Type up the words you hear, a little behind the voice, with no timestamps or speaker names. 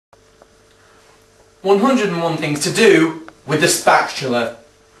101 things to do with a spatula.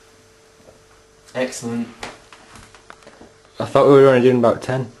 Excellent. I thought we were only doing about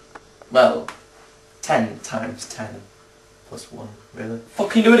 10. Well, 10 times 10 plus 1, really.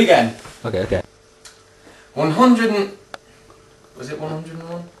 Fucking do it again. Okay. 100 and... Was it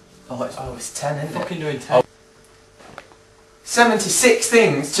 101? Oh, it's 10, isn't it? Fucking doing 10. 76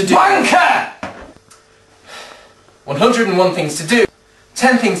 things to do... Wanker! 101 things to do.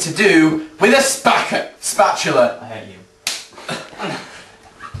 10 things to do with a spatula. I hate you.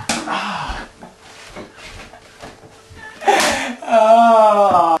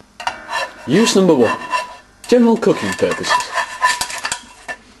 Use number 1. General cooking purposes.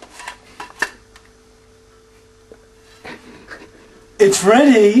 It's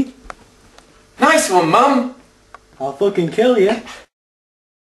ready! Nice one, Mum! I'll fucking kill you.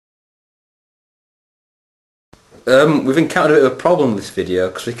 We've encountered a bit of a problem with this video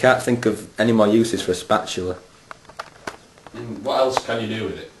because we can't think of any more uses for a spatula. And what else can you do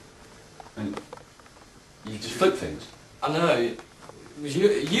with it? And you just flip things. I know.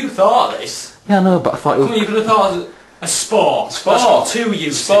 You thought this. Yeah, I know, but I thought it Come on, you could have thought of a spork. That's got 2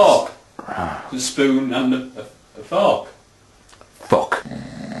 uses. Spork. A spoon and a fork. Fuck.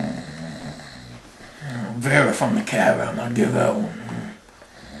 Vera from the care room, I'd give her one.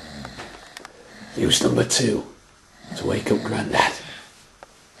 Use number 2. To wake up Grandad.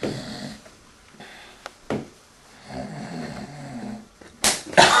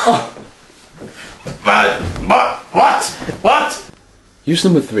 What? Use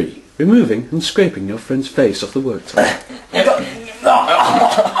number 3. Removing and scraping your friend's face off the worktop.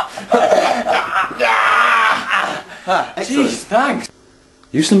 Jeez, thanks.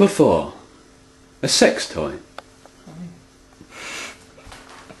 Use number 4. A sex toy.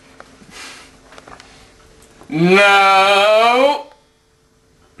 No.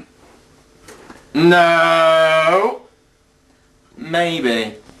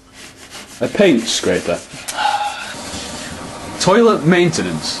 Maybe. A paint scraper. Toilet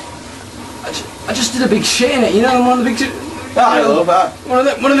maintenance. I just did a big shit in it, you know, one of the big shit. I love that.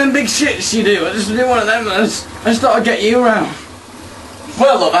 One of them big shits you do. I just did one of them. I just thought I'd get you around.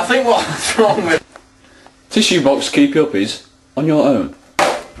 Well, love, I think what's wrong with... Tissue box keep uppies on your own.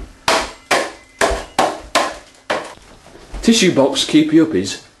 Tissue box keep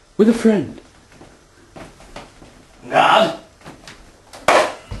uppies with a friend. Dad?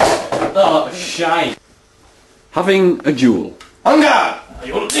 Oh, that was shite. Having a duel. Hunger!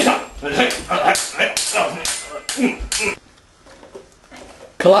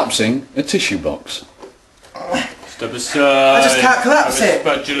 Collapsing a tissue box. Step aside. I just can't collapse it.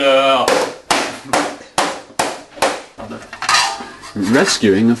 Spatula.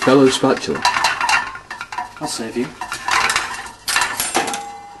 Rescuing a fellow spatula. I'll save you.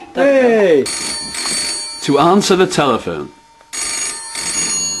 Hey! To answer the telephone.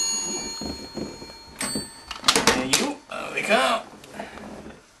 There you. There we go.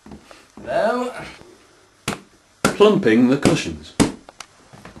 No. Plumping the cushions.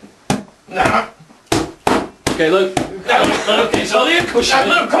 No. Okay, look. No, it's only a cushion.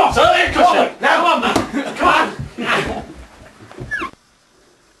 No, come on. It's only a cushion. Now, come on, man. Come on.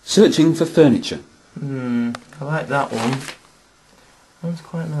 Searching for furniture. I like that one. That's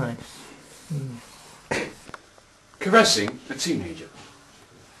quite nice. Caressing a teenager.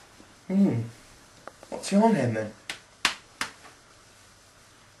 What's your name then?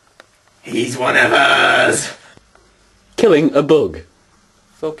 He's one of us! Killing a bug.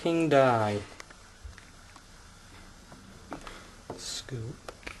 Fucking die.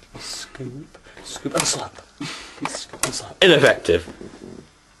 Scoop. Scoop. Scoop and slap. Scoop and slap. Ineffective.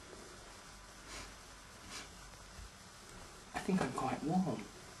 I think I'm quite warm.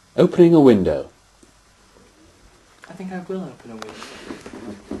 Opening a window. I think I will open a window.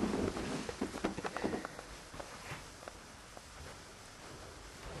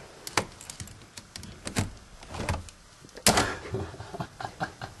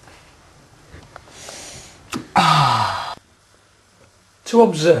 To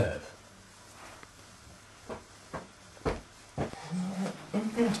observe.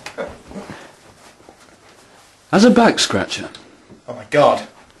 As a back scratcher. Oh my god.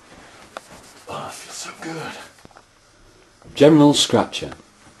 Oh, I feel so good. General scratcher.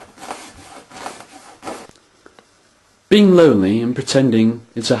 Being lonely and pretending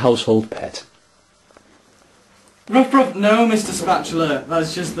it's a household pet. Ruff Ruff, no, Mr. Spatula.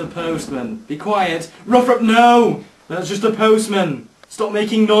 That's just the postman. Be quiet. Ruff Ruff, no! That's just the postman. Stop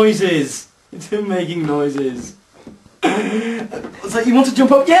making noises. It's him making noises. It's like you want to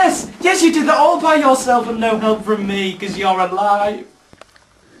jump up. Yes! Yes, you did that all by yourself and no help from me, because you're alive.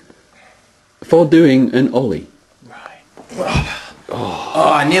 for doing an ollie. Right.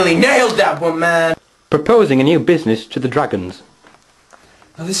 Oh, I nearly nailed that one, man. Proposing a new business to the dragons.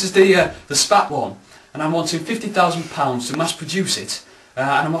 Now this is the spat one, and I'm wanting £50,000 to mass produce it, and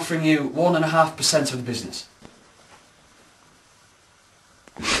I'm offering you 1.5% of the business.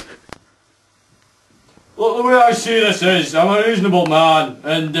 Look, the way I see this is, I'm a reasonable man,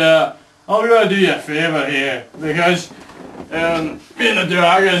 and I'm going to do you a favour here, because being the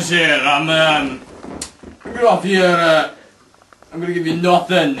dragons here, I'm going to offer you, I'm going to give you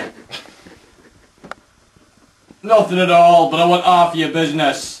nothing. Nothing at all, but I want half of your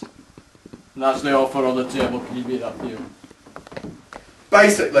business. And that's the offer on the table. Can you beat that for you?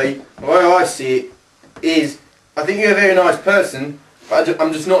 Basically, the way I see it is, I think you're a very nice person, but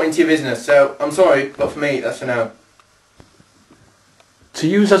I'm just not into your business, so I'm sorry, but for me, that's a no. To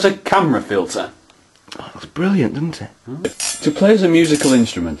use as a camera filter. Oh, that's brilliant, isn't it? To play as a musical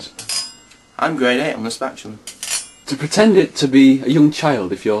instrument. I'm grade 8 on the Spatula. To pretend it to be a young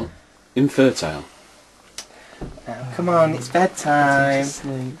child if you're infertile. Oh, come on, it's bedtime.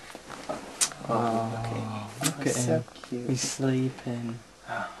 Sleep. Oh, Look at so him. cute. He's sleeping.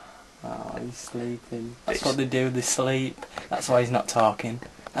 Oh, he's sleeping. That's what they do, they sleep. That's why he's not talking.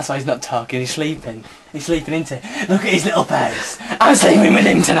 That's why he's not talking, he's sleeping. He's sleeping into it. Look at his little face. I'm sleeping with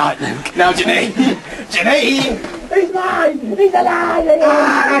him tonight, Luke. Now, Janine! Janine! He's mine! He's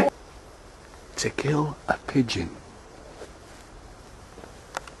alive! To kill a pigeon.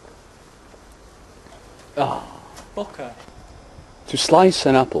 Oh, fucker. To slice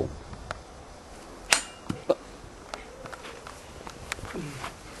an apple.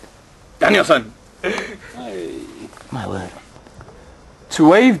 Danielson! My word. To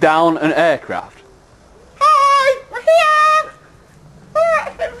wave down an aircraft. Hi! We're here!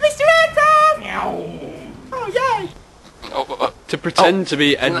 Mr. Aircraft! Oh, yay! To pretend to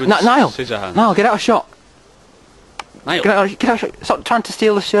be Edward Niall! Scissorhands. Niall, get out of shot! Niall. Get out of shot! Stop trying to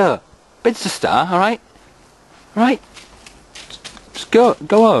steal the show. Bid's the star, alright? Alright? Just go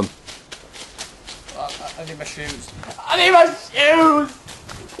home. I need my shoes. I need my shoes!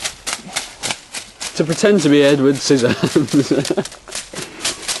 To pretend to be Edward Scissorhands.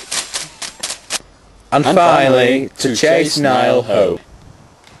 And finally, to chase Niall home.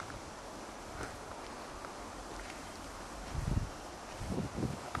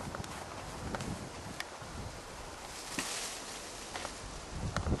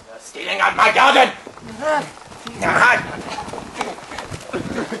 Stealing out my garden!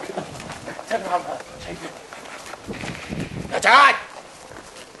 That's alright!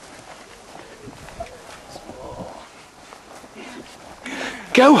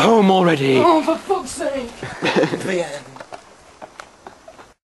 Go home already! Oh, for fuck's sake! The end.